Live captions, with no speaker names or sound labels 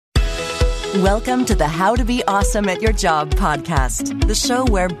Welcome to the How to Be Awesome at Your Job podcast, the show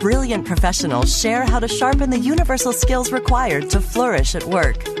where brilliant professionals share how to sharpen the universal skills required to flourish at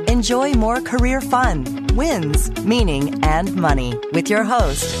work. Enjoy more career fun, wins, meaning, and money with your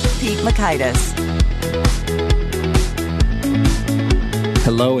host, Pete Mockaitis.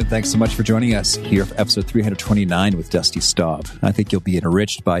 Hello, and thanks so much for joining us here for episode 329 with Dusty Staub. I think you'll be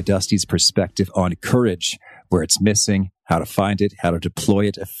enriched by Dusty's perspective on courage, where it's missing, how to find it, how to deploy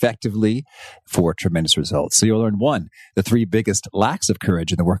it effectively for tremendous results. So you'll learn 1, the 3 biggest lacks of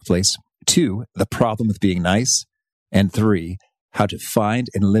courage in the workplace, 2, the problem with being nice, and 3, how to find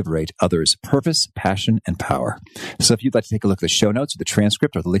and liberate others' purpose, passion, and power. So if you'd like to take a look at the show notes or the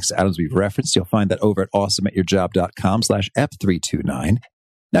transcript or the links to items we've referenced, you'll find that over at awesomeatyourjob.com/F329.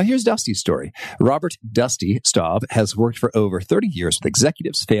 Now, here's Dusty's story. Robert Dusty Staub has worked for over 30 years with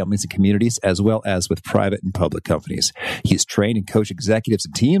executives, families, and communities, as well as with private and public companies. He's trained and coached executives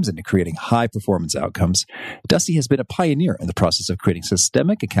and teams into creating high-performance outcomes. Dusty has been a pioneer in the process of creating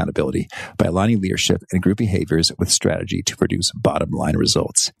systemic accountability by aligning leadership and group behaviors with strategy to produce bottom-line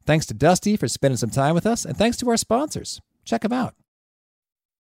results. Thanks to Dusty for spending some time with us, and thanks to our sponsors. Check them out.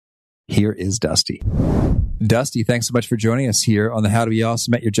 Here is Dusty. Dusty, thanks so much for joining us here on the How to Be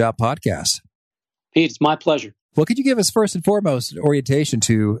Awesome at Your Job podcast. Pete, it's my pleasure. Well, could you give us first and foremost an orientation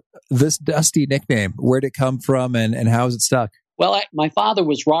to this Dusty nickname? Where did it come from and how is it stuck? Well, my father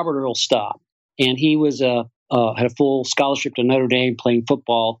was Robert Earl Staub, and he was had a full scholarship to Notre Dame playing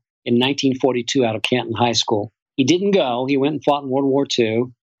football in 1942 out of Canton High School. He didn't go. He went and fought in World War II,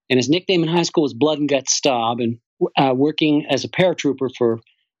 and his nickname in high school was Blood and Guts Staub, and working as a paratrooper for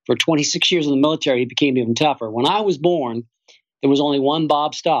 26 years in the military, he became even tougher. When I was born, there was only one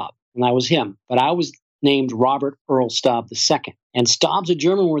Bob Staub, and that was him. But I was named Robert Earl Staub II. And Staub's a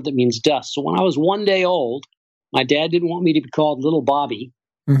German word that means dust. So when I was 1 day old, my dad didn't want me to be called Little Bobby.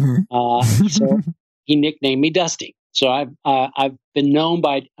 So he nicknamed me Dusty. So I've been known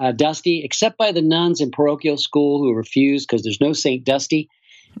by Dusty, except by the nuns in parochial school who refused because there's no St. Dusty.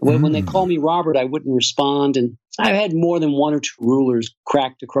 When they call me Robert, I wouldn't respond. And I've had more than 1 or 2 rulers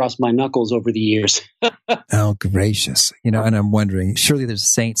cracked across my knuckles over the years. Oh, gracious. And I'm wondering, surely there's a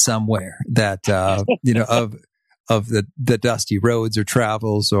saint somewhere that, of the dusty roads or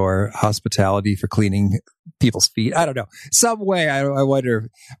travels or hospitality for cleaning people's feet. I don't know. Some way, I wonder.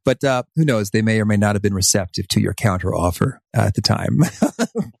 But who knows? They may or may not have been receptive to your counter offer at the time.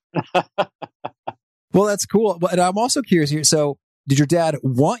 Well, that's cool. But I'm also curious here. So, did your dad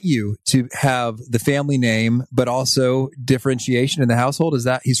want you to have the family name, but also differentiation in the household? Is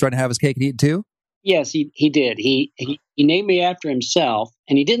that he's trying to have his cake and eat it too? Yes, he did. He named me after himself,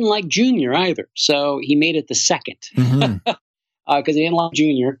 and he didn't like Junior either. So he made it the second because he didn't like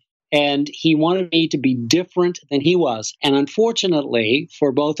Junior, and he wanted me to be different than he was. And unfortunately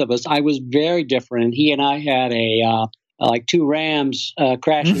for both of us, I was very different. He and I had like 2 rams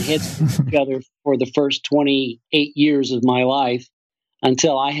crashing heads into each other for the first 28 years of my life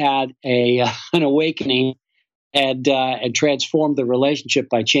until I had an awakening and transformed the relationship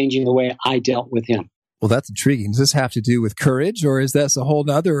by changing the way I dealt with him. Well, that's intriguing. Does this have to do with courage, or is this a whole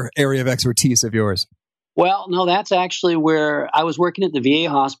other area of expertise of yours? Well, no, that's actually where I was working at the VA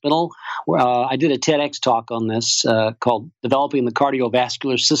hospital. I did a TEDx talk on this called Developing the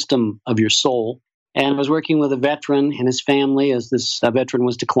Cardiovascular System of Your Soul. And I was working with a veteran and his family as this veteran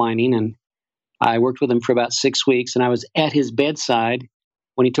was declining. And I worked with him for about 6 weeks. And I was at his bedside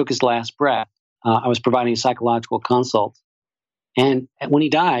when he took his last breath. I was providing a psychological consult. And when he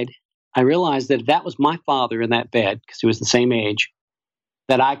died, I realized that if that was my father in that bed, because he was the same age,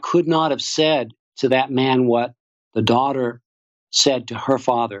 that I could not have said to that man what the daughter said to her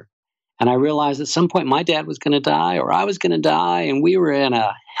father. And I realized at some point my dad was going to die or I was going to die, and we were in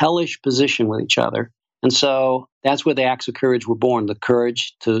a hellish position with each other. And so that's where the acts of courage were born, the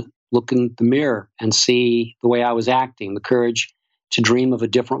courage to look in the mirror and see the way I was acting, the courage to dream of a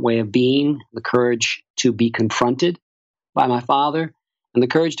different way of being, the courage to be confronted by my father, and the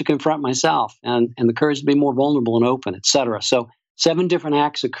courage to confront myself, and the courage to be more vulnerable and open, etc. So 7 different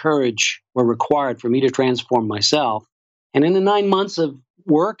acts of courage were required for me to transform myself. And in the 9 months of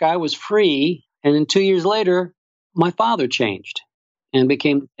work, I was free. And then 2 years later, my father changed and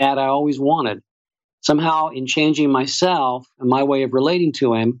became the dad I always wanted. Somehow, in changing myself and my way of relating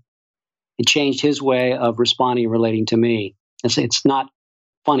to him, it changed his way of responding and relating to me. It's not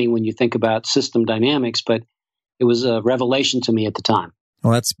funny when you think about system dynamics, but it was a revelation to me at the time.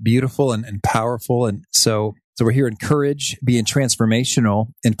 Well, that's beautiful and powerful. And so we're here in courage, being transformational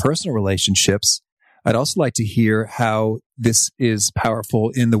in personal relationships. I'd also like to hear how this is powerful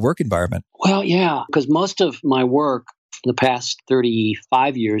in the work environment. Well, yeah, because most of my work the past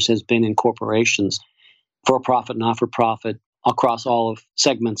 35 years has been in corporations, for-profit, not-for-profit, across all of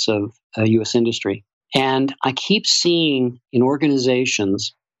segments of U.S. industry. And I keep seeing in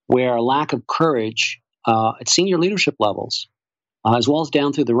organizations where a lack of courage at senior leadership levels, as well as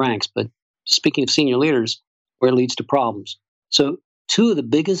down through the ranks, but speaking of senior leaders, where it leads to problems. So two of the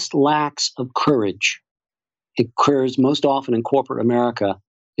biggest lacks of courage occurs most often in corporate America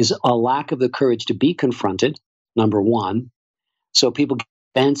is a lack of the courage to be confronted, number one. So people get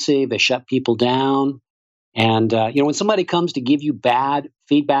defensive, they shut people down. And, when somebody comes to give you bad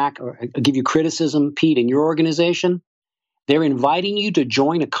feedback or give you criticism, Pete, in your organization, they're inviting you to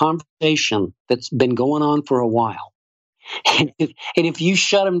join a conversation that's been going on for a while. And if you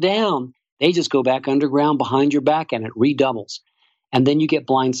shut them down, they just go back underground behind your back and it redoubles. And then you get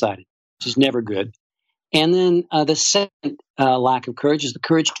blindsided, which is never good. And then the second lack of courage is the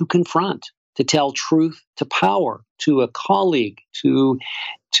courage to confront, to tell truth to power, to a colleague, to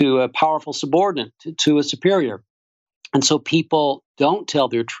a powerful subordinate, to a superior. And so people don't tell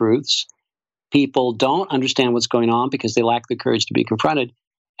their truths. People don't understand what's going on because they lack the courage to be confronted.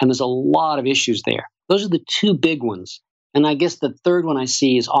 And there's a lot of issues there. Those are the two big ones. And I guess the third one I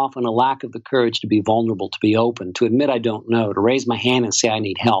see is often a lack of the courage to be vulnerable, to be open, to admit I don't know, to raise my hand and say I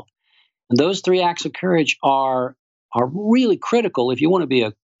need help. And those three acts of courage are really critical if you want to be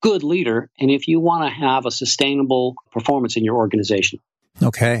a good leader and if you want to have a sustainable performance in your organization.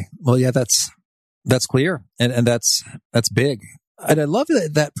 Okay. Well, yeah, that's clear. And that's big. And I love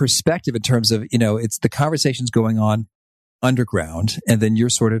that perspective in terms of, it's the conversations going on underground and then you're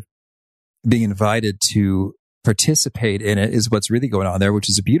sort of being invited to participate in it is what's really going on there, which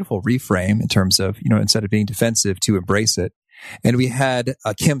is a beautiful reframe in terms of, instead of being defensive, to embrace it. And we had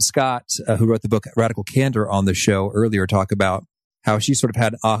Kim Scott, who wrote the book Radical Candor, on the show earlier, talk about how she sort of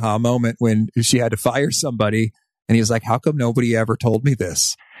had an aha moment when she had to fire somebody. And he was like, how come nobody ever told me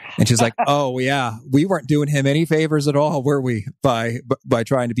this? And she's like, oh, yeah, we weren't doing him any favors at all, were we? By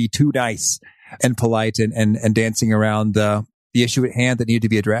trying to be too nice and polite and dancing around the issue at hand that needed to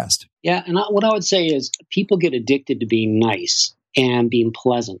be addressed. Yeah. And what I would say is people get addicted to being nice and being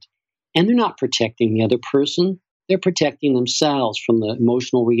pleasant. And they're not protecting the other person. They're protecting themselves from the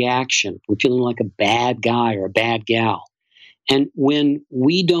emotional reaction, from feeling like a bad guy or a bad gal. And when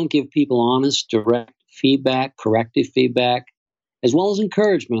we don't give people honest, direct feedback, corrective feedback, as well as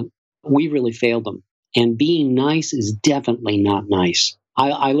encouragement, we really failed them. And being nice is definitely not nice.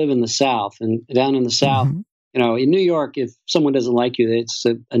 I live in the South, and down in the South, in New York, if someone doesn't like you, it's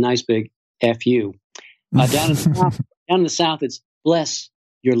a nice big F you. Down in the South, it's bless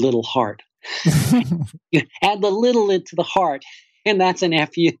your little heart. You add the little into the heart, and that's an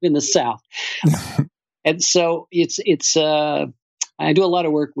F you in the South. And so it's I do a lot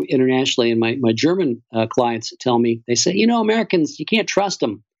of work internationally, and my German clients tell me, they say, Americans, you can't trust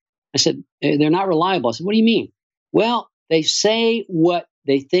them. I said, they're not reliable. I said, what do you mean? Well, they say what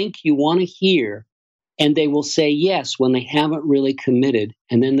they think you want to hear, and they will say yes when they haven't really committed,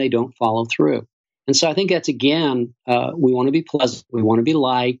 and then they don't follow through. And so I think that's, again, we want to be pleasant. We want to be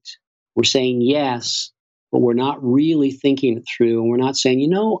liked. We're saying yes, but we're not really thinking it through. And we're not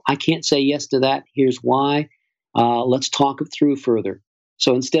saying, I can't say yes to that. Here's why. Let's talk it through further.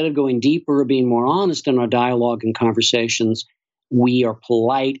 So instead of going deeper or being more honest in our dialogue and conversations, we are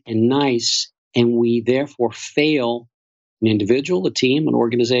polite and nice, and we therefore fail an individual, a team, an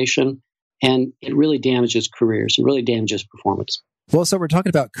organization, and it really damages careers. It really damages performance. Well, so we're talking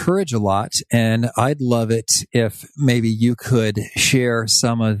about courage a lot, and I'd love it if maybe you could share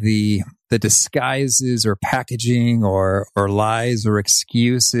some of the disguises or packaging or lies or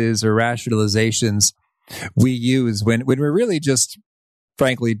excuses or rationalizations we use when we're really just,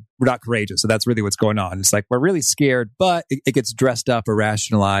 frankly, we're not courageous. So that's really what's going on. It's like we're really scared, but it gets dressed up or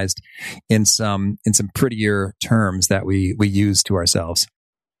rationalized in some prettier terms that we use to ourselves.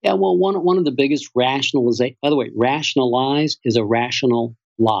 Yeah, well, one of the biggest rationalization, by the way, rationalize is a rational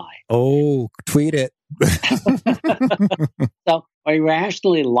lie. Oh, tweet it. So we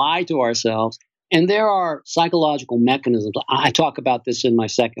rationally lie to ourselves. And there are psychological mechanisms. I talk about this in my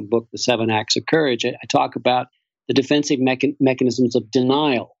second book, The 7 Acts of Courage. I talk about the defensive mechanisms of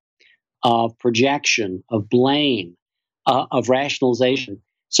denial, of projection, of blame, of rationalization.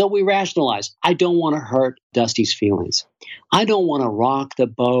 So we rationalize. I don't want to hurt Dusty's feelings. I don't want to rock the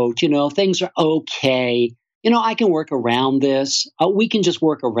boat. Things are okay. I can work around this. We can just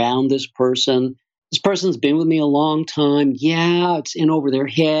work around this person. This person's been with me a long time. Yeah, it's in over their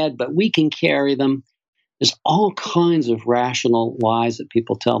head, but we can carry them. There's all kinds of rational lies that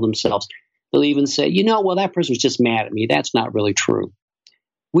people tell themselves. They'll even say, well, that person was just mad at me. That's not really true.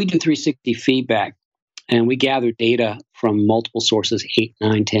 We do 360 feedback. And we gather data from multiple sources, 8,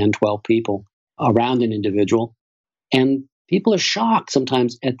 9, 10, 12 people around an individual. And people are shocked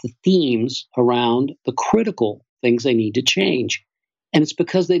sometimes at the themes around the critical things they need to change. And it's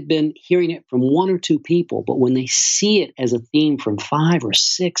because they've been hearing it from 1 or 2 people. But when they see it as a theme from 5 or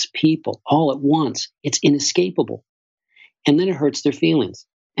 6 people all at once, it's inescapable. And then it hurts their feelings.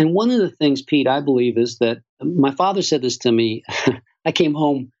 And one of the things, Pete, I believe is that my father said this to me. I came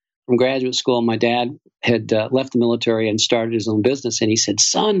home from graduate school, and my dad had left the military and started his own business. And he said,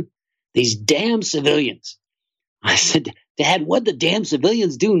 "Son, these damn civilians." I said, "Dad, what'd the damn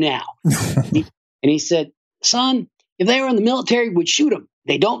civilians do now?" And he said, "Son, if they were in the military, we'd shoot them.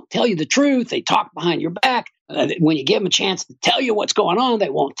 They don't tell you the truth. They talk behind your back. When you give them a chance to tell you what's going on, they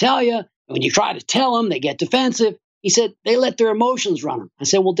won't tell you. When you try to tell them, they get defensive." He said, "They let their emotions run them." I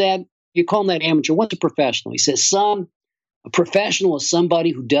said, "Well, Dad, you call them that amateur. What's a professional?" He says, "Son, a professional is somebody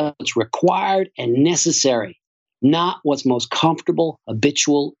who does what's required and necessary, not what's most comfortable,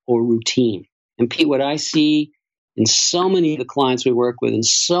 habitual, or routine." And Pete, what I see in so many of the clients we work with, and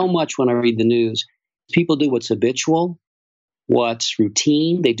so much when I read the news, people do what's habitual, what's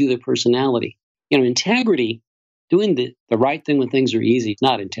routine. They do their personality. Integrity, doing the right thing when things are easy, is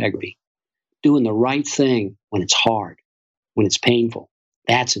not integrity. Doing the right thing when it's hard, when it's painful,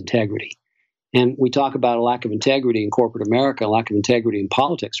 that's integrity. And we talk about a lack of integrity in corporate America, a lack of integrity in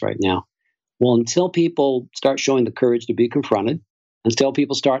politics right now. Well, until people start showing the courage to be confronted, until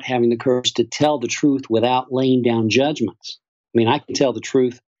people start having the courage to tell the truth without laying down judgments. I mean, I can tell the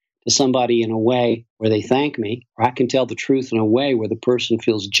truth to somebody in a way where they thank me, or I can tell the truth in a way where the person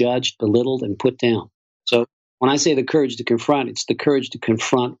feels judged, belittled, and put down. So when I say the courage to confront, it's the courage to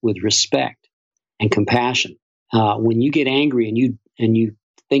confront with respect and compassion. When you get angry and you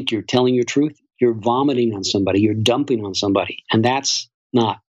think you're telling your truth, you're vomiting on somebody, you're dumping on somebody, and that's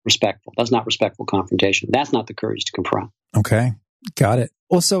not respectful. That's not respectful confrontation. That's not the courage to confront. Okay, got it.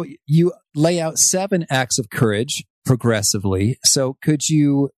 Well, so you lay out 7 acts of courage progressively. So could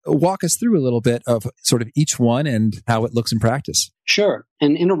you walk us through a little bit of sort of each one and how it looks in practice? Sure.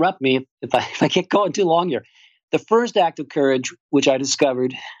 And interrupt me if I get going too long here. The first act of courage, which I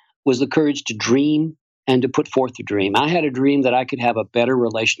discovered, was the courage to dream and to put forth a dream. I had a dream that I could have a better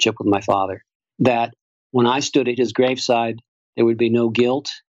relationship with my father, that when I stood at his graveside, there would be no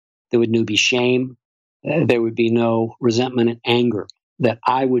guilt, there would no be shame, there would be no resentment and anger, that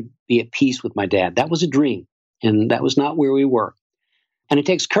I would be at peace with my dad. That was a dream, and that was not where we were. And it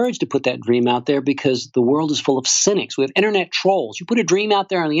takes courage to put that dream out there because the world is full of cynics. We have internet trolls. You put a dream out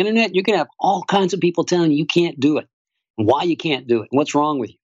there on the internet, you're going to have all kinds of people telling you can't do it, and why you can't do it, and what's wrong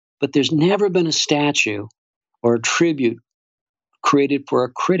with you. But there's never been a statue or a tribute created for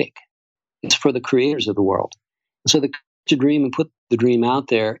a critic. It's for the creators of the world. So the courage to dream and put the dream out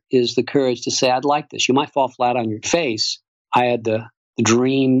there is the courage to say, I'd like this. You might fall flat on your face. I had the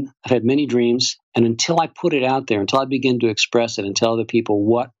dream. I've had many dreams. And until I put it out there, until I begin to express it and tell other people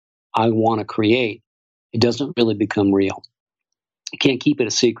what I want to create, it doesn't really become real. You can't keep it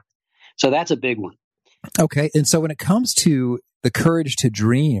a secret. So that's a big one. Okay. And so when it comes to the courage to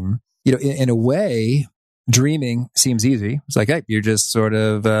dream, in a way, dreaming seems easy. It's like, hey, you're just sort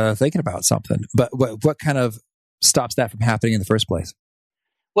of thinking about something. But what kind of stops that from happening in the first place?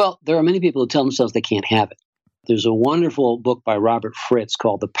 Well, there are many people who tell themselves they can't have it. There's a wonderful book by Robert Fritz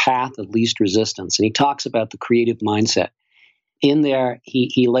called The Path of Least Resistance, and he talks about the creative mindset. In there,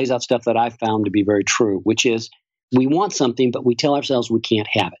 he lays out stuff that I found to be very true, which is we want something, but we tell ourselves we can't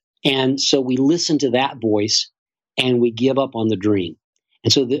have it. And so we listen to that voice, and we give up on the dream.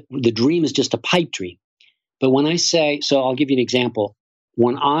 And so the dream is just a pipe dream. But when I say, so I'll give you an example.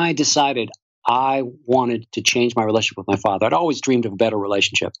 When I decided I wanted to change my relationship with my father, I'd always dreamed of a better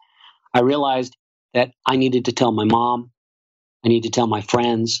relationship. I realized that I needed to tell my mom, I needed to tell my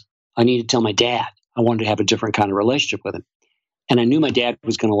friends, I needed to tell my dad. I wanted to have a different kind of relationship with him. And I knew my dad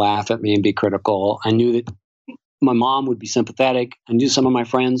was going to laugh at me and be critical. I knew that my mom would be sympathetic. I knew some of my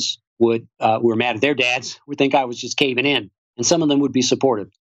friends were mad at their dads, would think I was just caving in. And some of them would be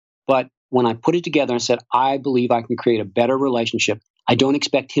supportive. But when I put it together and said, I believe I can create a better relationship, I don't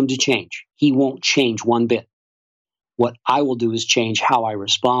expect him to change. He won't change one bit. What I will do is change how I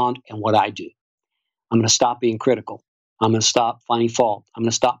respond and what I do. I'm going to stop being critical. I'm going to stop finding fault. I'm going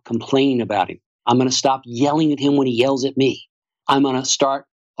to stop complaining about him. I'm going to stop yelling at him when he yells at me. I'm going to start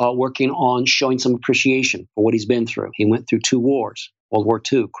working on showing some appreciation for what he's been through. He went through 2 wars, World War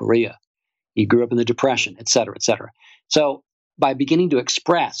II, Korea. He grew up in the Depression, et cetera, et cetera. So by beginning to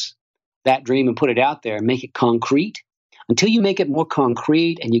express that dream and put it out there and make it concrete, until you make it more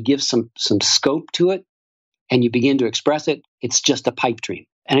concrete and you give some scope to it and you begin to express it, it's just a pipe dream.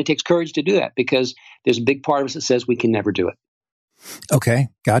 And it takes courage to do that because there's a big part of us that says we can never do it. Okay,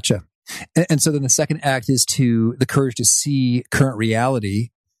 gotcha. And so then the second act is the courage to see current reality.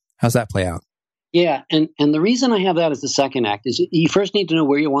 How's that play out? Yeah, and the reason I have that as the second act is you first need to know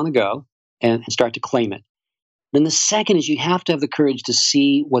where you want to go and start to claim it. Then the second is you have to have the courage to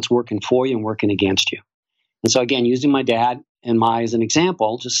see what's working for you and working against you. And so again, using my dad and as an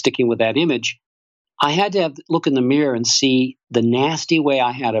example, just sticking with that image, I had to look in the mirror and see the nasty way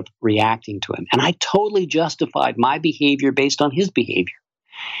I had of reacting to him. And I totally justified my behavior based on his behavior.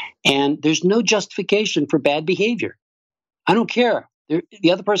 And there's no justification for bad behavior. I don't care.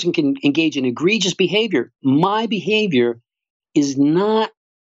 The other person can engage in egregious behavior. My behavior is not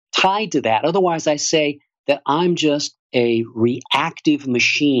tied to that. Otherwise, I say that I'm just a reactive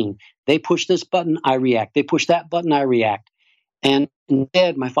machine. They push this button, I react. They push that button, I react. And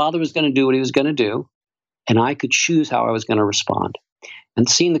instead, my father was going to do what he was going to do, and I could choose how I was going to respond. And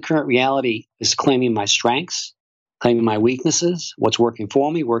seeing the current reality is claiming my strengths, claiming my weaknesses, what's working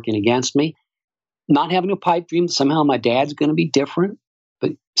for me, working against me, not having a pipe dream that somehow my dad's going to be different,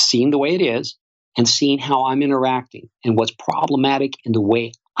 but seeing the way it is and seeing how I'm interacting and what's problematic in the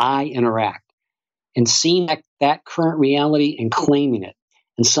way I interact and seeing that current reality and claiming it.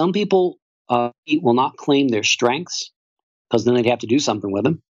 And some people will not claim their strengths because then they'd have to do something with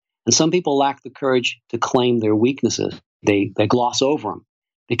them. And some people lack the courage to claim their weaknesses. They gloss over them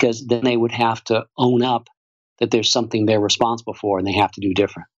because then they would have to own up that there's something they're responsible for and they have to do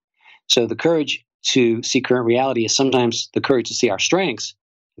different. So the courage to see current reality is sometimes the courage to see our strengths.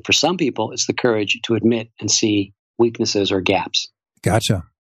 And for some people, it's the courage to admit and see weaknesses or gaps. Gotcha.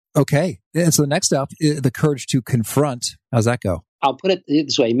 Okay. And so the next step, the courage to confront. How's that go? I'll put it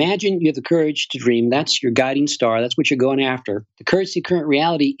this way. Imagine you have the courage to dream. That's your guiding star. That's what you're going after. The courage to see current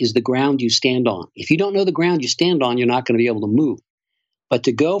reality is the ground you stand on. If you don't know the ground you stand on, you're not going to be able to move. But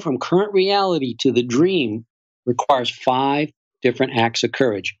to go from current reality to the dream requires 5 different acts of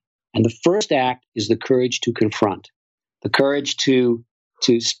courage. And the first act is the courage to confront, the courage to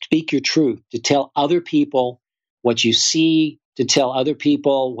speak your truth, to tell other people what you see, to tell other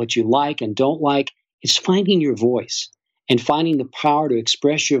people what you like and don't like. It's finding your voice and finding the power to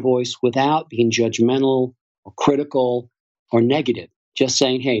express your voice without being judgmental or critical or negative. Just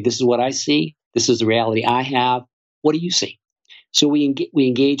saying, hey, this is what I see. This is the reality I have. What do you see? So we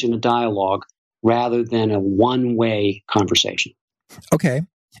engage in a dialogue rather than a one-way conversation. Okay.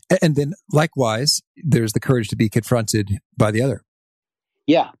 And then likewise, there's the courage to be confronted by the other.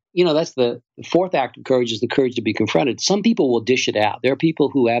 Yeah. That's the fourth act of courage is the courage to be confronted. Some people will dish it out. There are people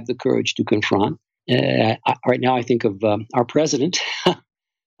who have the courage to confront. Right now, I think of our president of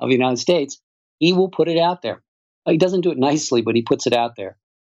the United States. He will put it out there. He doesn't do it nicely, but he puts it out there.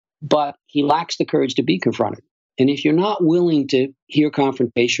 But he lacks the courage to be confronted. And if you're not willing to hear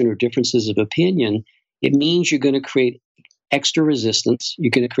confrontation or differences of opinion, it means you're going to create extra resistance.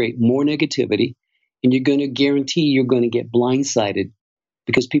 You're going to create more negativity, and you're going to guarantee you're going to get blindsided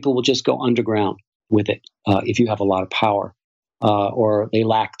because people will just go underground with it if you have a lot of power or they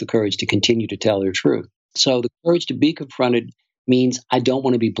lack the courage to continue to tell their truth. So the courage to be confronted means I don't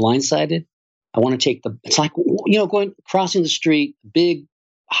want to be blindsided. I want to take it's like, crossing the street, big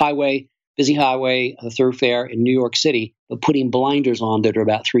highway, busy highway, a thoroughfare in New York City, but putting blinders on that are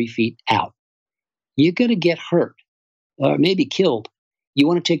about 3 feet out. You're going to get hurt or maybe killed. You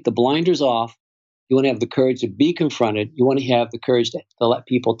want to take the blinders off. You want to have the courage to be confronted. You want to have the courage to let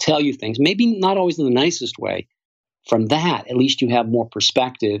people tell you things, maybe not always in the nicest way. From that, at least you have more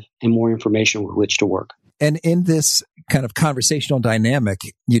perspective and more information with which to work. And in this kind of conversational dynamic,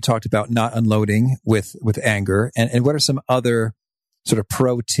 you talked about not unloading with anger. And what are some other sort of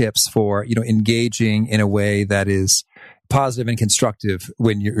pro tips for, engaging in a way that is positive and constructive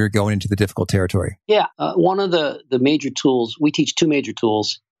when you're going into the difficult territory? Yeah. One of the major tools, we teach 2 major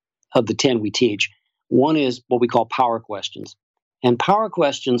tools of the 10 we teach. One is what we call power questions. And power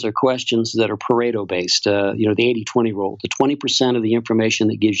questions are questions that are Pareto based, the 80-20 rule, the 20% of the information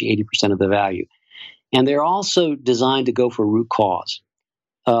that gives you 80% of the value. And they're also designed to go for root cause,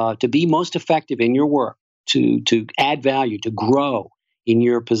 to be most effective in your work, to add value, to grow in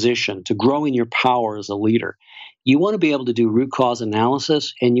your position, to grow in your power as a leader. You want to be able to do root cause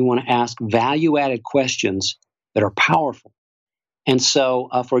analysis, and you want to ask value-added questions that are powerful. And so,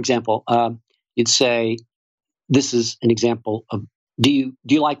 for example, you'd say, this is an example of, do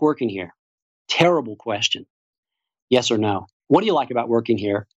you like working here? Terrible question. Yes or no. What do you like about working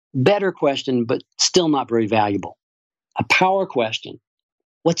here? Better question, but still not very valuable. A power question.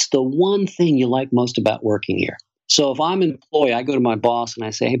 What's the one thing you like most about working here? So if I'm an employee, I go to my boss and I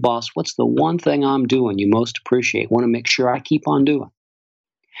say, hey, boss, what's the one thing I'm doing you most appreciate, want to make sure I keep on doing?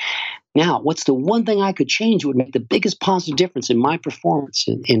 Now, what's the one thing I could change that would make the biggest positive difference in my performance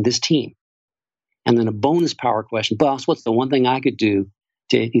in this team? And then a bonus power question. Boss, what's the one thing I could do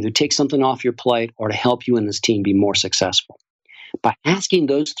to either take something off your plate or to help you and this team be more successful? By asking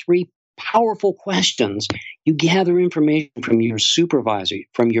those three powerful questions, you gather information from your supervisor,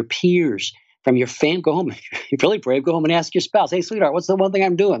 from your peers, from your family. Go home. You're really brave. Go home and ask your spouse, hey, sweetheart, what's the one thing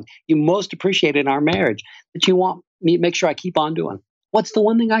I'm doing you most appreciate in our marriage that you want me to make sure I keep on doing? What's the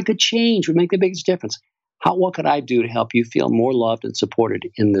one thing I could change would make the biggest difference? What could I do to help you feel more loved and supported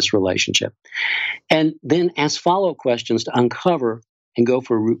in this relationship? And then ask follow-up questions to uncover and go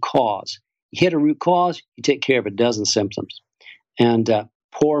for a root cause. You hit a root cause, you take care of a dozen symptoms. And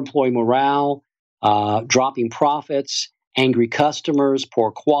poor employee morale, dropping profits, angry customers,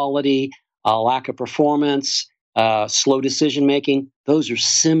 poor quality, lack of performance, slow decision-making, those are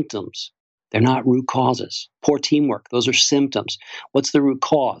symptoms. They're not root causes. Poor teamwork, those are symptoms. What's the root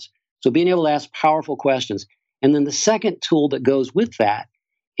cause? So being able to ask powerful questions. And then the second tool that goes with that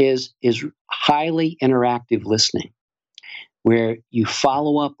is highly interactive listening, where you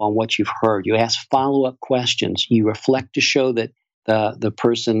follow up on what you've heard. You ask follow-up questions. You reflect to show that the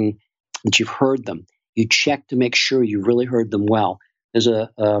person that you've heard them. You check to make sure you really heard them well. There's a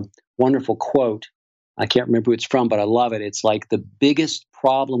wonderful quote. I can't remember who it's from, but I love it. It's like the biggest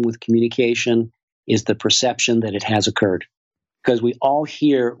problem with communication is the perception that it has occurred. Because we all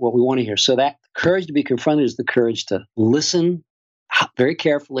hear what we want to hear. So that courage to be confronted is the courage to listen very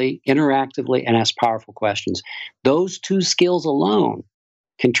carefully, interactively, and ask powerful questions. Those two skills alone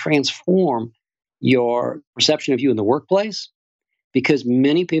can transform your perception of you in the workplace, because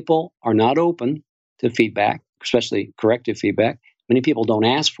many people are not open to feedback, especially corrective feedback. Many people don't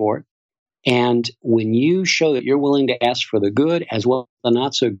ask for it. And when you show that you're willing to ask for the good as well as the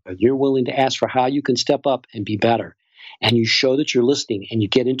not so good, you're willing to ask for how you can step up and be better, and you show that you're listening and you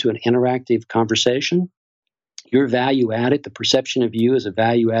get into an interactive conversation, your value added, the perception of you as a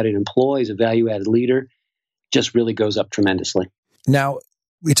value added employee, as a value added leader, just really goes up tremendously. Now,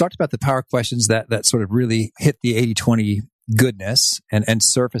 we talked about the power questions that sort of really hit the 80-20 goodness and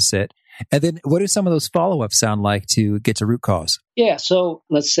surface it. And then what do some of those follow-ups sound like to get to root cause? Yeah, so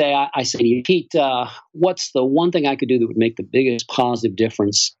let's say I say to you, Pete, what's the one thing I could do that would make the biggest positive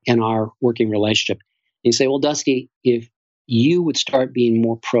difference in our working relationship? And you say, well, Dusty, if you would start being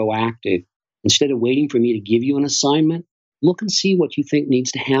more proactive, instead of waiting for me to give you an assignment, look and see what you think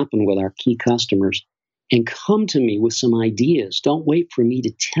needs to happen with our key customers and come to me with some ideas. Don't wait for me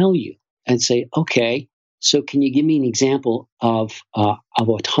to tell you, and say, okay, so can you give me an example of a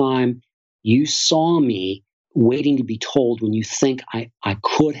time you saw me waiting to be told when you think I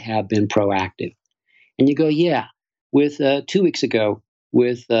could have been proactive? And you go, yeah, with 2 weeks ago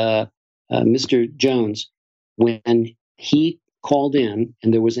with Mr. Jones, when he called in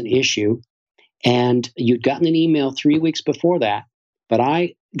and there was an issue, and you'd gotten an email 3 weeks before that, but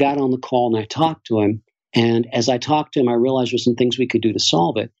I got on the call and I talked to him. And as I talked to him, I realized there's some things we could do to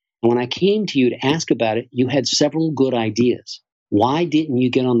solve it. And when I came to you to ask about it, you had several good ideas. Why didn't you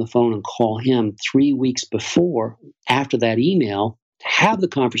get on the phone and call him 3 weeks before, after that email, to have the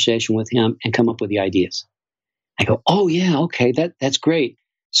conversation with him and come up with the ideas? I go, oh, yeah, okay, that's great.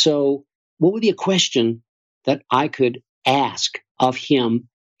 So what would be a question that I could ask of him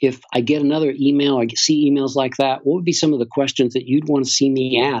if I get another email, I see emails like that? What would be some of the questions that you'd want to see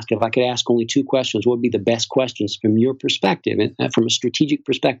me ask? If I could ask only 2 questions, what would be the best questions from your perspective, and from a strategic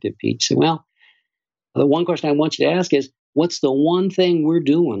perspective, Pete? Say, well, the one question I want you to ask is, what's the one thing we're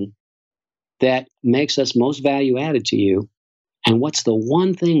doing that makes us most value added to you? And what's the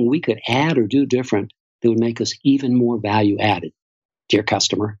one thing we could add or do different that would make us even more value added, dear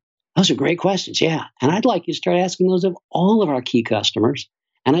customer? Those are great questions, yeah. And I'd like you to start asking those of all of our key customers.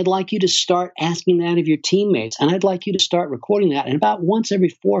 And I'd like you to start asking that of your teammates. And I'd like you to start recording that. And about once every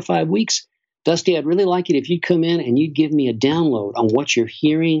 4 or 5 weeks, Dusty, I'd really like it if you'd come in and you'd give me a download on what you're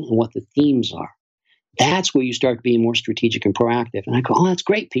hearing and what the themes are. That's where you start being more strategic and proactive. And I go, oh, that's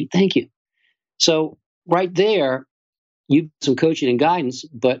great, Pete. Thank you. So right there, you get some coaching and guidance,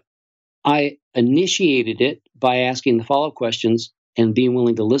 but I initiated it by asking the follow-up questions and being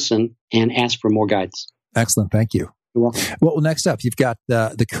willing to listen and ask for more guidance. Excellent. Thank you. You're welcome. Well, next up, you've got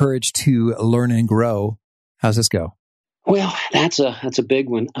the courage to learn and grow. How's this go? Well, that's a big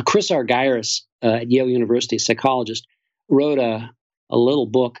one. Chris Argyris at Yale University, a psychologist, wrote a little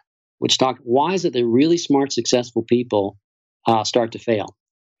book which talked, why is it that really smart, successful people start to fail?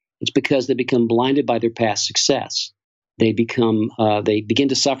 It's because they become blinded by their past success. They begin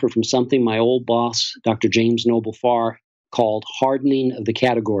to suffer from something my old boss, Dr. James Noble Farr, called hardening of the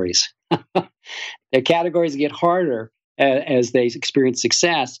categories. Their categories get harder as they experience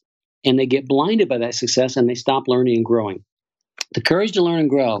success, and they get blinded by that success and they stop learning and growing. The courage to learn and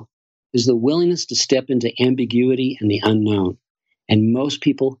grow is the willingness to step into ambiguity and the unknown. And most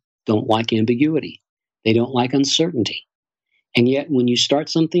people don't like ambiguity. They don't like uncertainty. And yet, when you start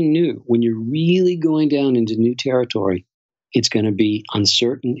something new, when you're really going down into new territory, it's going to be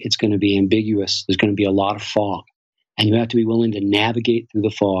uncertain. It's going to be ambiguous. There's going to be a lot of fog. And you have to be willing to navigate through the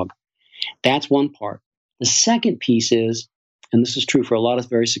fog. That's one part. The second piece is, and this is true for a lot of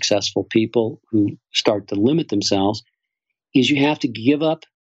very successful people who start to limit themselves, is you have to give up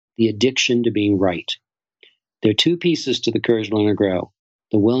the addiction to being right. There are two pieces to the courage to learn and grow.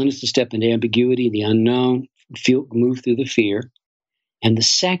 The willingness to step into ambiguity, the unknown, move through the fear. And the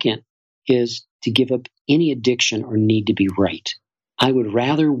second is to give up any addiction or need to be right. I would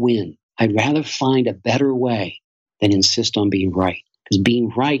rather win. I'd rather find a better way than insist on being right. Because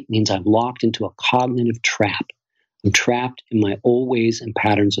being right means I'm locked into a cognitive trap. I'm trapped in my old ways and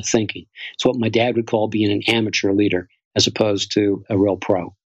patterns of thinking. It's what my dad would call being an amateur leader as opposed to a real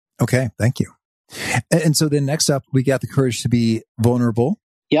pro. Okay, thank you. And so then next up, we got the courage to be vulnerable.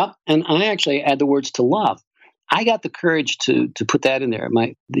 Yep, and I actually add the words to love. I got the courage to put that in there.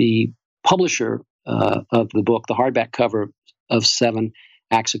 The publisher of the book, the hardback cover of 7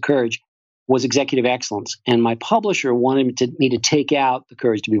 Acts of Courage, was Executive Excellence. And my publisher wanted me to take out the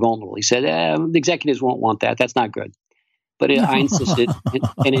courage to be vulnerable. He said, the executives won't want that. That's not good. But I insisted.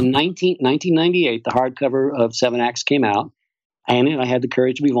 And in 1998, the hardcover of 7 Acts came out. And I had the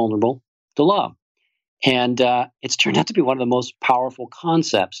courage to be vulnerable, to love. And it's turned out to be one of the most powerful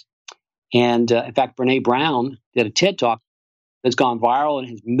concepts. And in fact, Brene Brown did a TED Talk that's gone viral and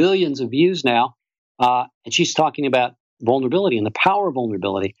has millions of views now. And she's talking about vulnerability and the power of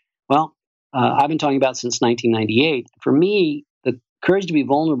vulnerability. Well, I've been talking about since 1998. For me, the courage to be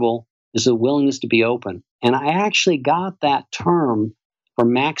vulnerable is the willingness to be open. And I actually got that term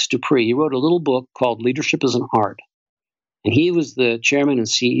from Max Dupree. He wrote a little book called Leadership is an Art. And he was the chairman and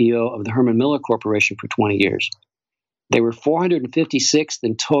CEO of the Herman Miller Corporation for 20 years. They were 456th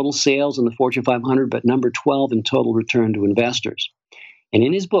in total sales in the Fortune 500, but number 12 in total return to investors. And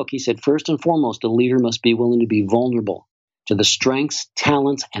in his book, he said, first and foremost, a leader must be willing to be vulnerable to the strengths,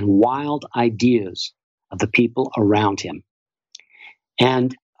 talents, and wild ideas of the people around him.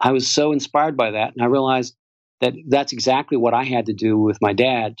 And I was so inspired by that, and I realized that that's exactly what I had to do with my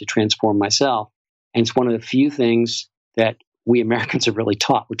dad to transform myself. And it's one of the few things that we Americans are really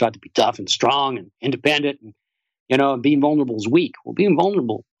taught. We're taught to be tough and strong and independent, and being vulnerable is weak. Well, being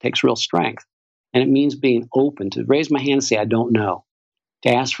vulnerable takes real strength, and it means being open, to raise my hand and say, I don't know,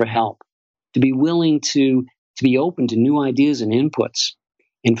 to ask for help, to be willing to be open to new ideas and inputs.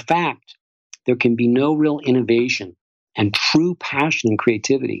 In fact, there can be no real innovation and true passion and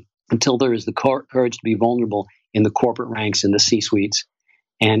creativity until there is the courage to be vulnerable in the corporate ranks, in the C-suites,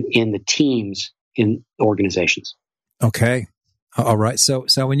 and in the teams in organizations. Okay. All right. So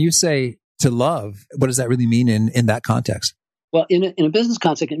when you say to love, what does that really mean in that context? Well, in a business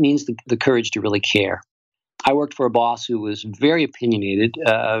context, it means the courage to really care. I worked for a boss who was very opinionated,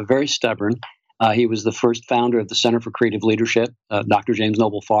 very stubborn. He was the first founder of the Center for Creative Leadership, Dr. James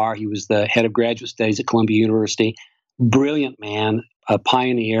Noble Farr. He was the head of graduate studies at Columbia University. Brilliant man, a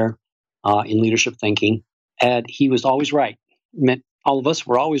pioneer in leadership thinking. And he was always right. Meant all of us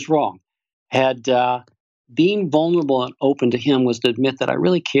were always wrong. Being vulnerable and open to him was to admit that I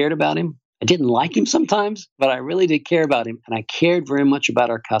really cared about him. I didn't like him sometimes, but I really did care about him. And I cared very much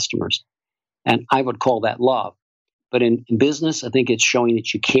about our customers. And I would call that love. But in business, I think it's showing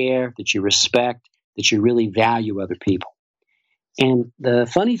that you care, that you respect, that you really value other people. And the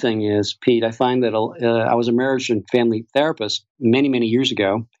funny thing is, Pete, I find that I was a marriage and family therapist many, many years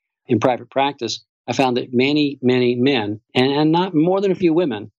ago in private practice. I found that many, many men, and not more than a few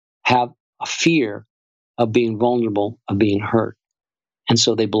women, have a fear of being vulnerable, of being hurt. And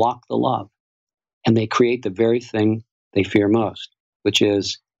so they block the love. And they create the very thing they fear most, which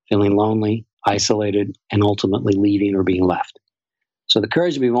is feeling lonely, isolated, and ultimately leaving or being left. So the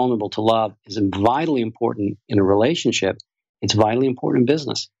courage to be vulnerable to love is vitally important in a relationship. It's vitally important in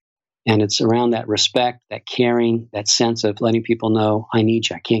business. And it's around that respect, that caring, that sense of letting people know, I need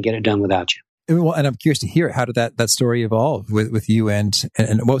you. I can't get it done without you. Well, and I'm curious to hear, how did that story evolve with you and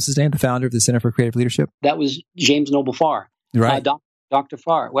what was his name, the founder of the Center for Creative Leadership? That was James Noble Farr. Right. Dr.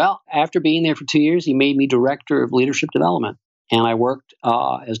 Farr. Well, after being there for 2 years, he made me director of leadership development. And I worked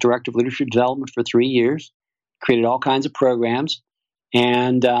as director of leadership development for 3 years, created all kinds of programs.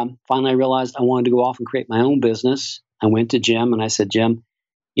 And finally, I realized I wanted to go off and create my own business. I went to Jim and I said, Jim,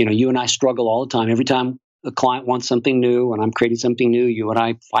 you and I struggle all the time. Every time a client wants something new and I'm creating something new, you and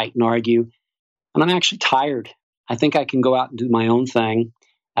I fight and argue. And I'm actually tired. I think I can go out and do my own thing.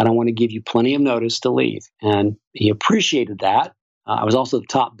 And I want to give you plenty of notice to leave. And he appreciated that. I was also the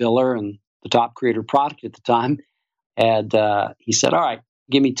top biller and the top creator product at the time. And he said, all right,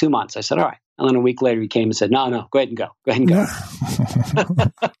 give me 2 months. I said, all right. And then a week later, he came and said, no, go ahead and go. Go ahead and go.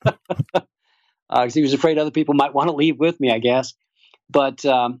 Because he was afraid other people might want to leave with me, I guess. But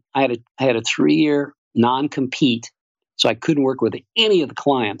I had a 3-year non-compete, so I couldn't work with any of the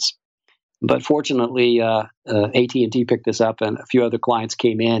clients. But fortunately, AT&T picked this up, and a few other clients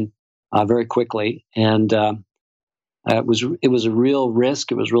came in very quickly. And it was a real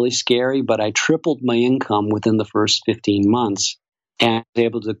risk. It was really scary, but I tripled my income within the first 15 months and was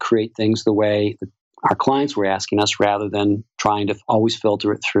able to create things the way our clients were asking us, rather than trying to always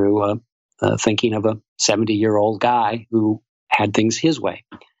filter it through thinking of a 70-year-old guy who had things his way.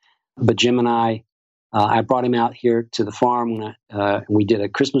 But Jim and I brought him out here to the farm when we did a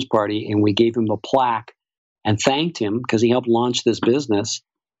Christmas party, and we gave him a plaque and thanked him because he helped launch this business.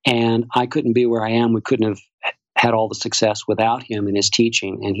 And I couldn't be where I am. We couldn't have had all the success without him and his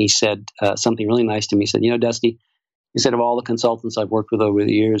teaching. And he said something really nice to me. He said, Dusty, he said, of all the consultants I've worked with over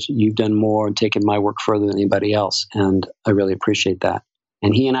the years, you've done more and taken my work further than anybody else. And I really appreciate that.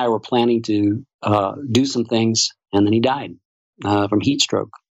 And he and I were planning to do some things, and then he died from heat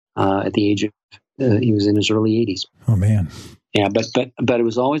stroke at the age of, he was in his early 80s. Oh, man. Yeah, but it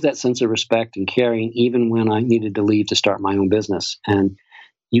was always that sense of respect and caring, even when I needed to leave to start my own business. And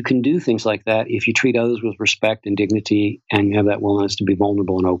you can do things like that if you treat others with respect and dignity, and you have that willingness to be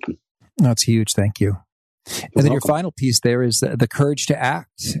vulnerable and open. That's huge. Thank you. And then your final piece there is the courage to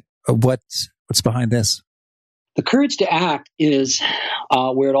act. What's behind this? The courage to act is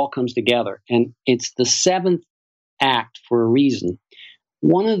where it all comes together. And it's the 7th act for a reason.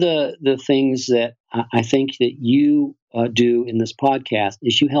 One of the things that I think that you do in this podcast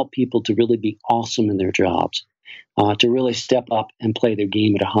is you help people to really be awesome in their jobs, to really step up and play their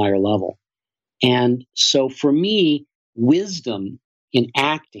game at a higher level. And so for me, wisdom in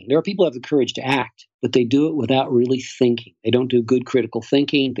acting, there are people who have the courage to act, but they do it without really thinking. They don't do good critical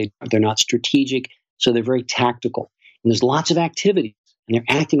thinking. They're not strategic, so they're very tactical. And there's lots of activities, and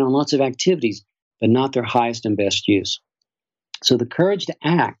they're acting on lots of activities, but not their highest and best use. So the courage to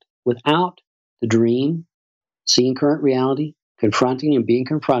act without the dream, seeing current reality, confronting and being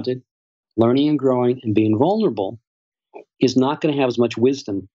confronted, learning and growing and being vulnerable is not going to have as much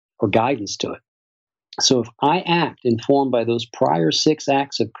wisdom or guidance to it. So if I act informed by those prior 6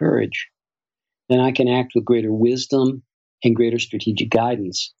 acts of courage, then I can act with greater wisdom and greater strategic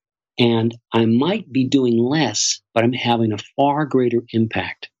guidance. And I might be doing less, but I'm having a far greater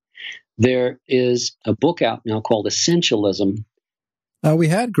impact. There is a book out now called Essentialism. We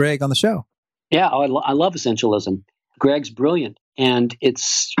had Greg on the show. Yeah, I love Essentialism. Greg's brilliant, and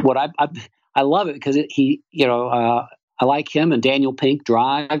it's what I love it because I like him and Daniel Pink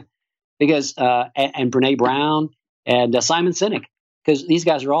Drive because and Brene Brown and Simon Sinek, because these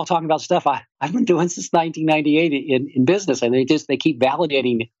guys are all talking about stuff I've been doing since 1998 in business, and they keep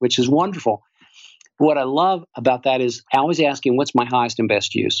validating it, which is wonderful. What I love about that is always asking, what's my highest and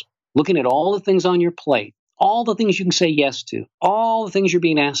best use? Looking at all the things on your plate, all the things you can say yes to, all the things you're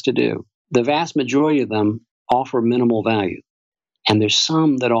being asked to do. The vast majority of them offer minimal value, and there's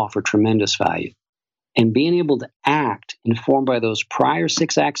some that offer tremendous value. And being able to act informed by those prior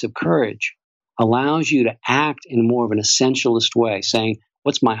 6 acts of courage allows you to act in more of an essentialist way, saying,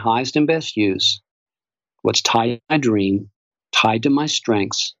 what's my highest and best use? What's tied to my dream, tied to my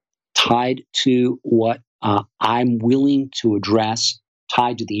strengths, tied to what I'm willing to address,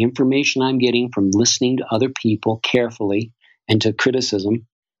 tied to the information I'm getting from listening to other people carefully and to criticism,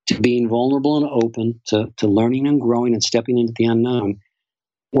 to being vulnerable and open, to learning and growing and stepping into the unknown.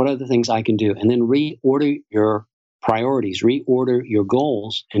 What are the things I can do? And then reorder your priorities, reorder your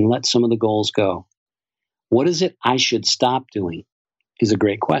goals, and let some of the goals go. What is it I should stop doing is a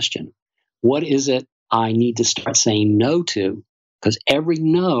great question. What is it I need to start saying no to? Because every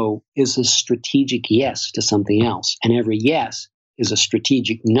no is a strategic yes to something else. And every yes is a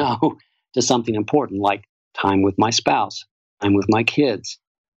strategic no to something important, like time with my spouse, time with my kids,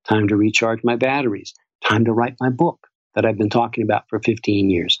 time to recharge my batteries, time to write my book that I've been talking about for 15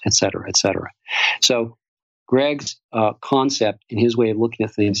 years, et cetera, et cetera. So Greg's concept and his way of looking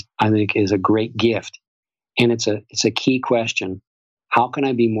at things, I think, is a great gift. And it's a key question. How can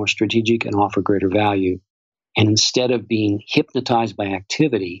I be more strategic and offer greater value? And instead of being hypnotized by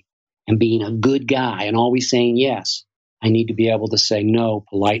activity and being a good guy and always saying yes, I need to be able to say no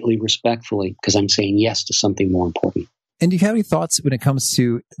politely, respectfully, because I'm saying yes to something more important. And do you have any thoughts when it comes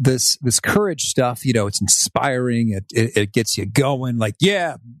to this courage stuff? It's inspiring. It gets you going. Like,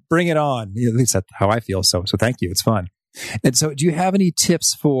 yeah, bring it on. At least that's how I feel. So thank you. It's fun. And so, do you have any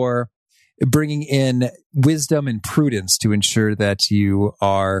tips for bringing in wisdom and prudence to ensure that you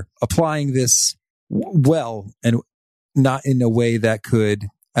are applying this well and not in a way that could,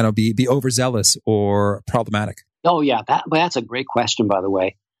 be overzealous or problematic? Oh, yeah. That's a great question, by the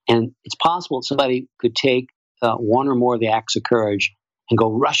way. And it's possible somebody could take one or more of the acts of courage and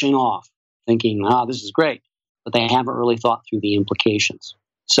go rushing off thinking, this is great, but they haven't really thought through the implications.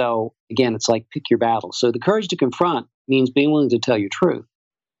 So again, it's like pick your battle. So the courage to confront means being willing to tell your truth,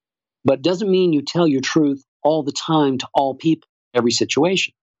 but doesn't mean you tell your truth all the time to all people, every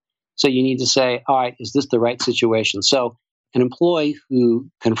situation. So you need to say, all right, is this the right situation? So an employee who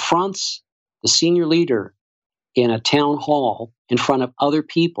confronts the senior leader in a town hall in front of other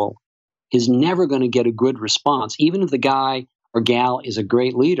people is never going to get a good response. Even if the guy or gal is a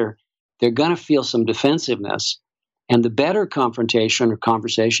great leader, they're going to feel some defensiveness. And the better confrontation or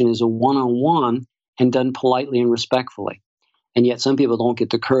conversation is a one-on-one and done politely and respectfully. And yet some people don't get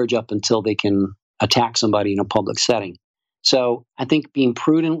the courage up until they can attack somebody in a public setting. So I think being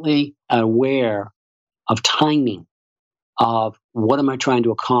prudently aware of timing, of what am I trying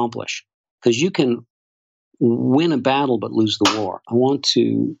to accomplish? Because you can win a battle but lose the war. I want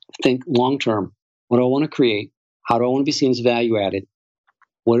to think long-term. What do I want to create? How do I want to be seen as value added?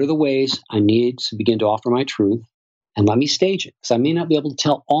 What are the ways I need to begin to offer my truth? And let me stage it, because I may not be able to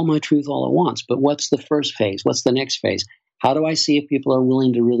tell all my truth all at once, but what's the first phase? What's the next phase? How do I see if people are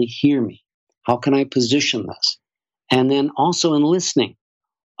willing to really hear me? How can I position this? And then also in listening,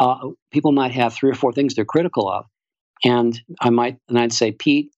 people might have 3 or 4 things they're critical of. And I'd say,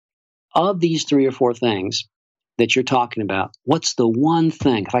 Pete, of these 3 or 4 things that you're talking about, what's the one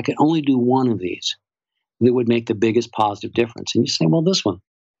thing, if I could only do one of these, that would make the biggest positive difference? And you say, well, this one,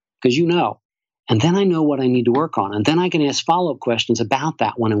 because you know. And then I know what I need to work on. And then I can ask follow-up questions about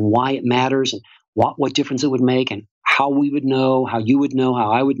that one and why it matters and what difference it would make and how we would know, how you would know,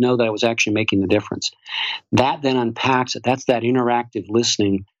 how I would know that I was actually making the difference. That then unpacks it. That's that interactive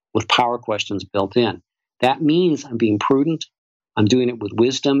listening with power questions built in. That means I'm being prudent. I'm doing it with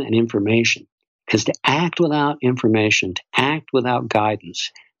wisdom and information. Because to act without information, to act without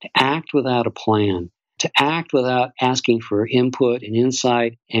guidance, to act without a plan, to act without asking for input and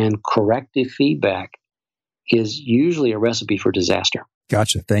insight and corrective feedback is usually a recipe for disaster.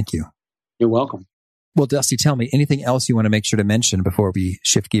 Gotcha. Thank you. You're welcome. Well, Dusty, tell me anything else you want to make sure to mention before we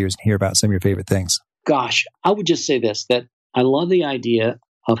shift gears and hear about some of your favorite things? Gosh, I would just say this, that I love the idea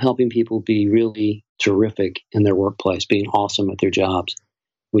of helping people be really terrific in their workplace, being awesome at their jobs,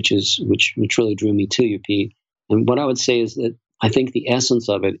 which really drew me to you, Pete. And what I would say is that I think the essence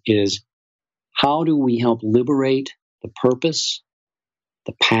of it is, how do we help liberate the purpose,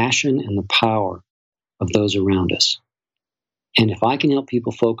 the passion, and the power of those around us? And if I can help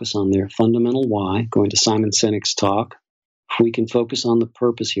people focus on their fundamental why, going to Simon Sinek's talk, if we can focus on the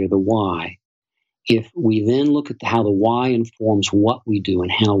purpose here, the why, if we then look at how the why informs what we do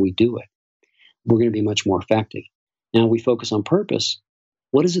and how we do it, we're going to be much more effective. Now, we focus on purpose.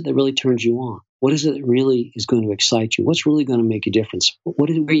 What is it that really turns you on? What is it that really is going to excite you? What's really going to make a difference? Where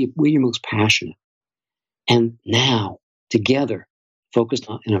you're most passionate? And now, together, focused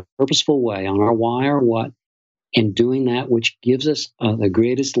on, in a purposeful way on our why or what, and doing that which gives us the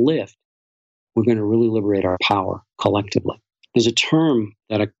greatest lift, we're going to really liberate our power collectively. There's a term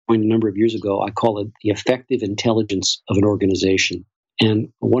that I coined a number of years ago. I call it the effective intelligence of an organization.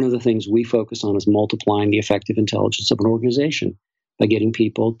 And one of the things we focus on is multiplying the effective intelligence of an organization by getting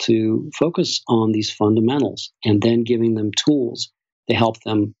people to focus on these fundamentals and then giving them tools to help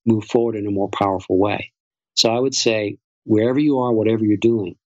them move forward in a more powerful way. So I would say, wherever you are, whatever you're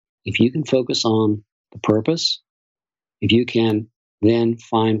doing, if you can focus on the purpose, if you can then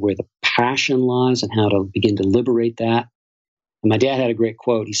find where the passion lies and how to begin to liberate that. And my dad had a great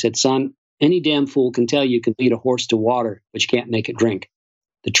quote. He said, son, any damn fool can tell you can lead a horse to water, but you can't make it drink.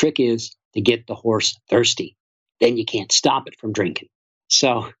 The trick is to get the horse thirsty. Then you can't stop it from drinking.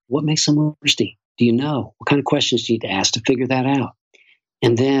 So what makes someone thirsty? Do you know? What kind of questions do you need to ask to figure that out?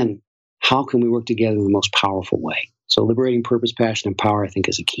 And then how can we work together in the most powerful way? So liberating purpose, passion, and power, I think,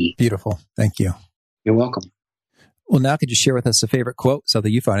 is a key. Beautiful. Thank you. You're welcome. Well, now could you share with us a favorite quote,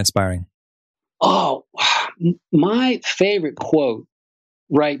 something you find inspiring? Oh, my favorite quote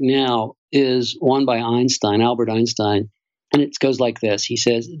right now is one by Einstein, Albert Einstein. And it goes like this. He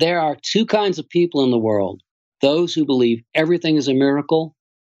says, there are 2 kinds of people in the world: those who believe everything is a miracle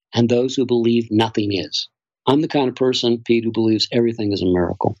and those who believe nothing is. I'm the kind of person, Pete, who believes everything is a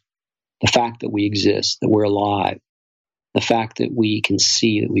miracle. The fact that we exist, that we're alive, the fact that we can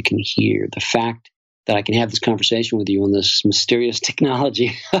see, that we can hear, the fact that I can have this conversation with you on this mysterious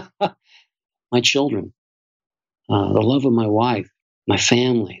technology, my children, the love of my wife, my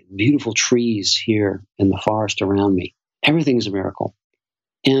family, beautiful trees here in the forest around me. Everything is a miracle.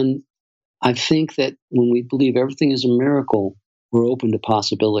 And I think that when we believe everything is a miracle, we're open to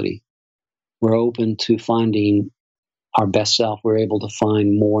possibility. We're open to finding our best self. We're able to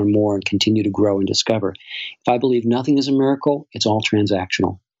find more and more and continue to grow and discover. If I believe nothing is a miracle, it's all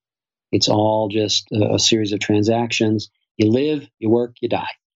transactional. It's all just a series of transactions. You live, you work, you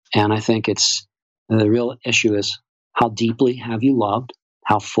die. And I think it's the real issue is how deeply have you loved?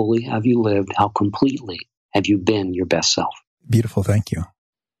 How fully have you lived? How completely have you been your best self? Beautiful. Thank you.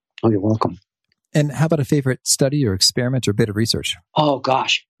 Oh, you're welcome. And how about a favorite study or experiment or bit of research? Oh,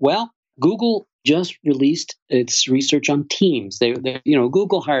 gosh. Well, Google just released its research on teams.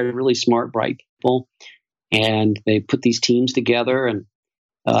 Google hired really smart, bright people, and they put these teams together, and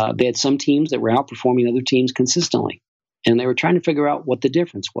they had some teams that were outperforming other teams consistently. And they were trying to figure out what the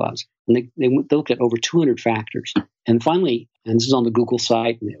difference was. And they looked at over 200 factors. And finally, and this is on the Google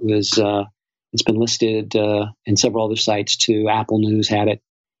site, and it's been listed in several other sites too. Apple News had it.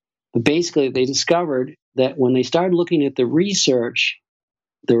 But basically, they discovered that when they started looking at the research,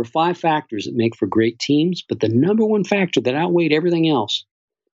 there were 5 factors that make for great teams, but the number one factor that outweighed everything else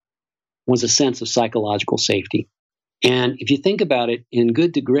was a sense of psychological safety. And if you think about it, in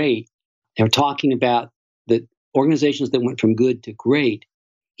Good to Great, they were talking about the organizations that went from good to great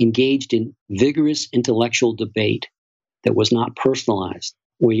engaged in vigorous intellectual debate that was not personalized,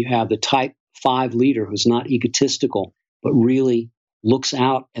 where you have the type 5 leader who's not egotistical, but really looks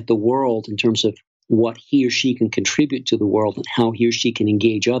out at the world in terms of what he or she can contribute to the world and how he or she can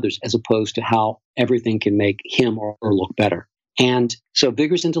engage others, as opposed to how everything can make him or her look better. And so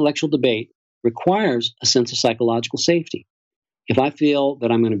vigorous intellectual debate requires a sense of psychological safety. If I feel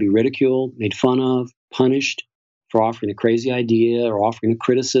that I'm going to be ridiculed, made fun of, punished for offering a crazy idea or offering a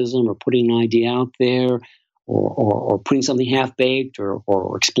criticism or putting an idea out there or putting something half-baked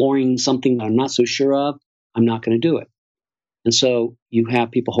or exploring something that I'm not so sure of, I'm not going to do it. And so you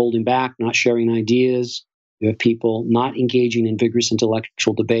have people holding back, not sharing ideas. You have people not engaging in vigorous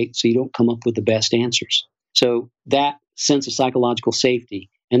intellectual debate, so you don't come up with the best answers. So that sense of psychological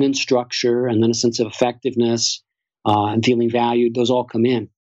safety, and then structure, and then a sense of effectiveness and feeling valued, those all come in.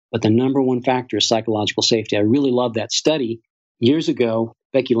 But the number one factor is psychological safety. I really love that study. Years ago,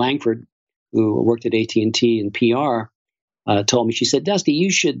 Becky Langford, who worked at AT&T in PR, told me, she said, Dusty, you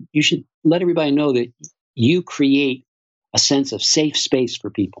should let everybody know that you create a sense of safe space for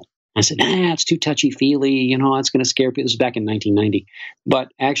people. I said, it's too touchy-feely, it's going to scare people. This was back in 1990. But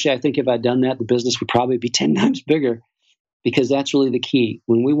actually, I think if I'd done that, the business would probably be 10 times bigger, because that's really the key.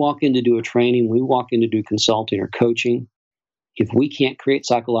 When we walk in to do a training, we walk in to do consulting or coaching, if we can't create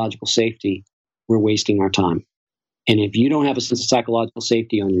psychological safety, we're wasting our time. And if you don't have a sense of psychological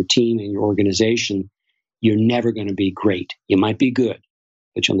safety on your team and your organization, you're never going to be great. You might be good,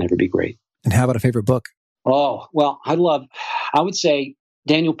 but you'll never be great. And how about a favorite book? Oh, well, I would say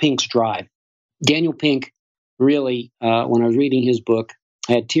Daniel Pink's Drive. Daniel Pink really, when I was reading his book,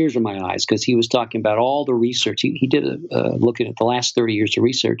 I had tears in my eyes because he was talking about all the research. He did looking at the last 30 years of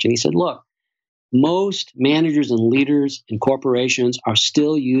research, and he said, look, most managers and leaders in corporations are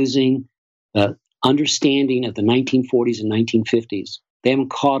still using the understanding of the 1940s and 1950s. They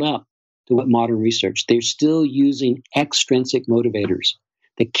haven't caught up to what modern research. They're still using extrinsic motivators,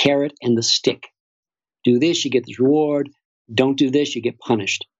 the carrot and the stick. Do this, you get this reward. Don't do this, you get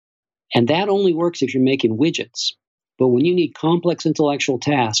punished. And that only works if you're making widgets. But when you need complex intellectual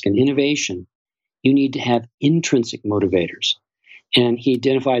tasks and innovation, you need to have intrinsic motivators. And he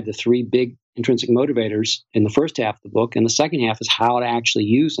identified the 3 big intrinsic motivators in the first half of the book. And the second half is how to actually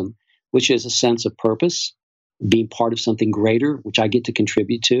use them, which is a sense of purpose, being part of something greater, which I get to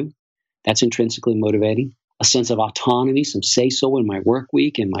contribute to. That's intrinsically motivating. A sense of autonomy, some say-so in my work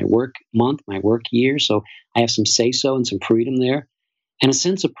week, in my work month, my work year. So I have some say-so and some freedom there. And a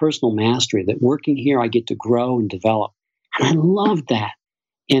sense of personal mastery, that working here I get to grow and develop. And I love that.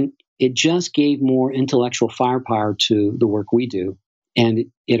 And it just gave more intellectual firepower to the work we do.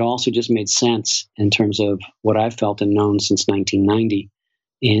 And it also just made sense in terms of what I've felt and known since 1990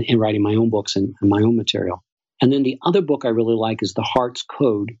 in writing my own books and my own material. And then the other book I really like is The Heart's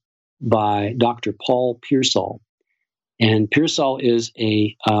Code by Dr. Paul Pearsall. And Pearsall is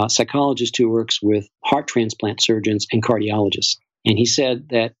a psychologist who works with heart transplant surgeons and cardiologists. And he said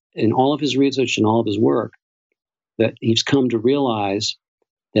that in all of his research and all of his work, that he's come to realize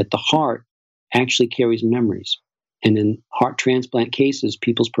that the heart actually carries memories. And in heart transplant cases,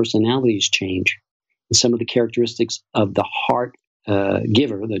 people's personalities change. and some of the characteristics of the heart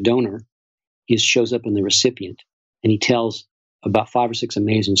giver, the donor, shows up in the recipient. And he tells about 5 or 6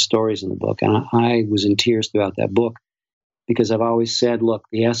 amazing stories in the book. And I was in tears throughout that book because I've always said, look,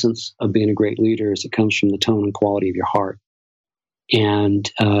 the essence of being a great leader is it comes from the tone and quality of your heart. And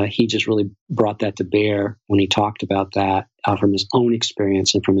he just really brought that to bear when he talked about that from his own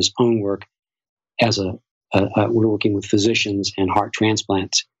experience and from his own work as we're working with physicians and heart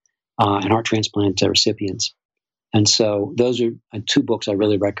transplants and heart transplant recipients. And so those are 2 books I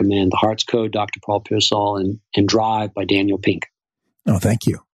really recommend: The Heart's Code, Dr. Paul Pearsall, and Drive by Daniel Pink. Oh, thank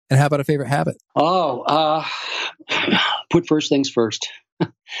you. And how about a favorite habit? Put first things first.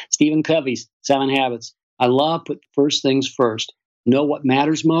 Stephen Covey's 7 Habits. I love put first things first. Know what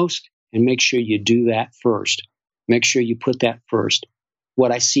matters most and make sure you do that first. Make sure you put that first.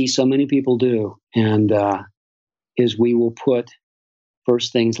 What I see so many people do is we will put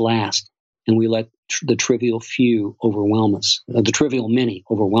first things last, and we let the trivial few overwhelm us, the trivial many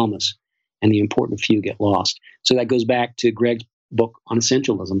overwhelm us, and the important few get lost. So that goes back to Greg's book on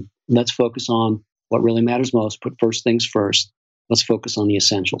essentialism. Let's focus on what really matters most. Put first things first. Let's focus on the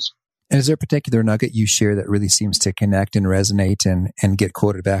essentials. And is there a particular nugget you share that really seems to connect and resonate and get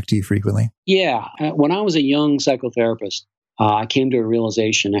quoted back to you frequently? Yeah. When I was a young psychotherapist, I came to a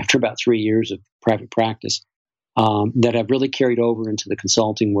realization after about 3 years of private practice that I've really carried over into the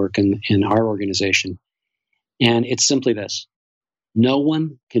consulting work in our organization. And it's simply this: no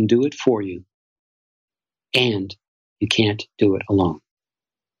one can do it for you, and you can't do it alone.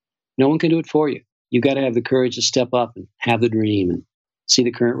 No one can do it for you. You've got to have the courage to step up and have the dream and see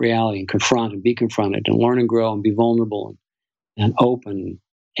the current reality and confront and be confronted and learn and grow and be vulnerable and open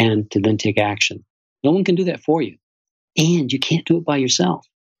and to then take action. No one can do that for you. And you can't do it by yourself.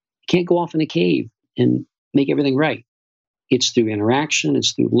 You can't go off in a cave and make everything right. It's through interaction.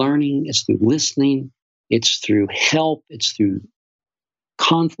 It's through learning. It's through listening. It's through help. It's through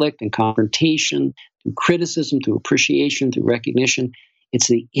conflict and confrontation, through criticism, through appreciation, through recognition. It's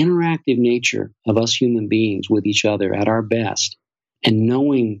the interactive nature of us human beings with each other at our best, and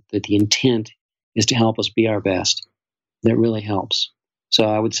knowing that the intent is to help us be our best, that really helps. So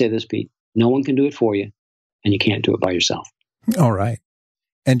I would say this, Pete: no one can do it for you, and you can't do it by yourself. All right.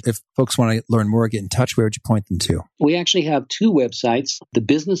 And if folks want to learn more, get in touch, where would you point them to? We actually have 2 websites. The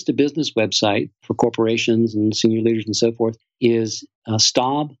business-to-business website for corporations and senior leaders and so forth is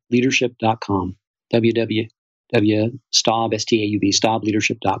staubleadership.com,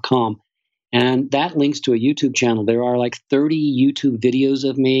 staubleadership.com. And that links to a YouTube channel. There are like 30 YouTube videos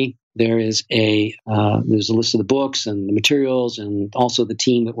of me. There's a list of the books and the materials, and also the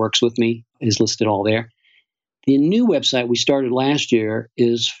team that works with me is listed all there. The new website we started last year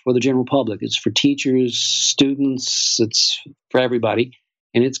is for the general public. It's for teachers, students, it's for everybody.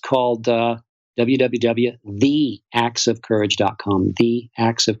 And it's called www.theactsofcourage.com,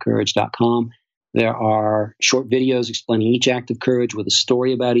 theactsofcourage.com. There are short videos explaining each act of courage with a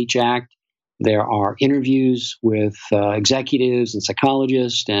story about each act. There are interviews with executives and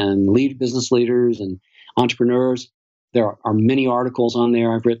psychologists and business leaders and entrepreneurs. There are many articles on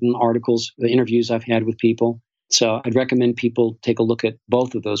there. I've written articles, interviews I've had with people. So I'd recommend people take a look at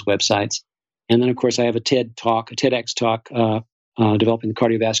both of those websites. And then, of course, I have a TEDx talk, developing the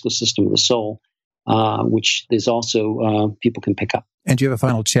cardiovascular system of the soul, which is also people can pick up. And do you have a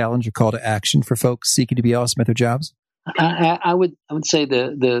final challenge or call to action for folks seeking to be awesome at their jobs? I would say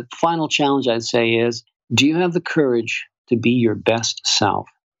the final challenge I'd say is: do you have the courage to be your best self,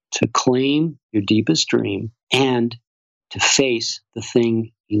 to claim your deepest dream, and to face the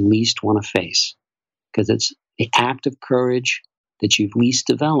thing you least want to face? Because it's the act of courage that you've least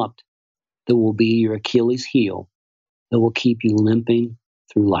developed that will be your Achilles heel, that will keep you limping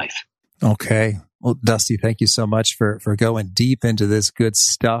through life. Okay. Well, Dusty, thank you so much for going deep into this good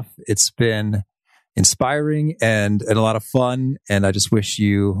stuff. It's been inspiring and a lot of fun, and I just wish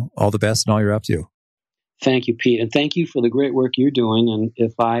you all the best in all you're up to. Thank you, Pete, and thank you for the great work you're doing. And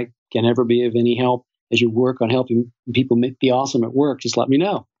if I can ever be of any help as you work on helping people be awesome at work, just let me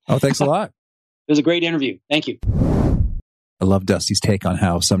know. Oh, thanks a lot. It was a great interview. Thank you. I love Dusty's take on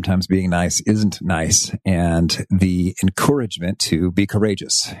how sometimes being nice isn't nice, and the encouragement to be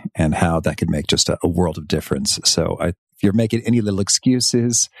courageous and how that could make just a world of difference. So if you're making any little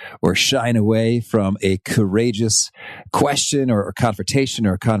excuses or shying away from a courageous question or confrontation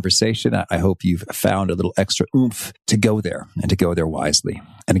or conversation, I hope you've found a little extra oomph to go there and to go there wisely.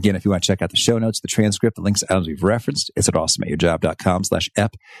 And again, if you want to check out the show notes, the transcript, the links, items we've referenced, it's at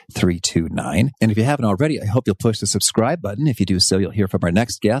awesomeatyourjob.com/ep329. And if you haven't already, I hope you'll push the subscribe button. If you do so, you'll hear from our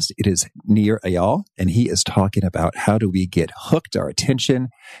next guest. It is Nir Eyal, and he is talking about how do we get hooked our attention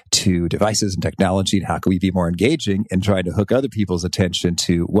to devices and technology, and how can we be more engaging in trying to hook other people's attention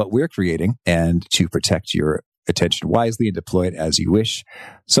to what we're creating and to protect your attention wisely and deploy it as you wish.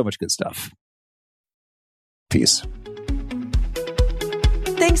 So much good stuff. Peace.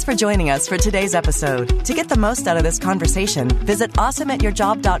 Thanks for joining us for today's episode. To get the most out of this conversation, visit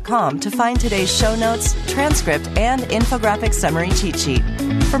awesomeatyourjob.com to find today's show notes, transcript, and infographic summary cheat sheet.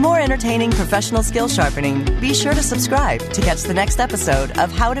 For more entertaining professional skill sharpening, be sure to subscribe to catch the next episode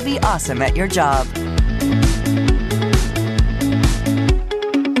of How to Be Awesome at Your Job.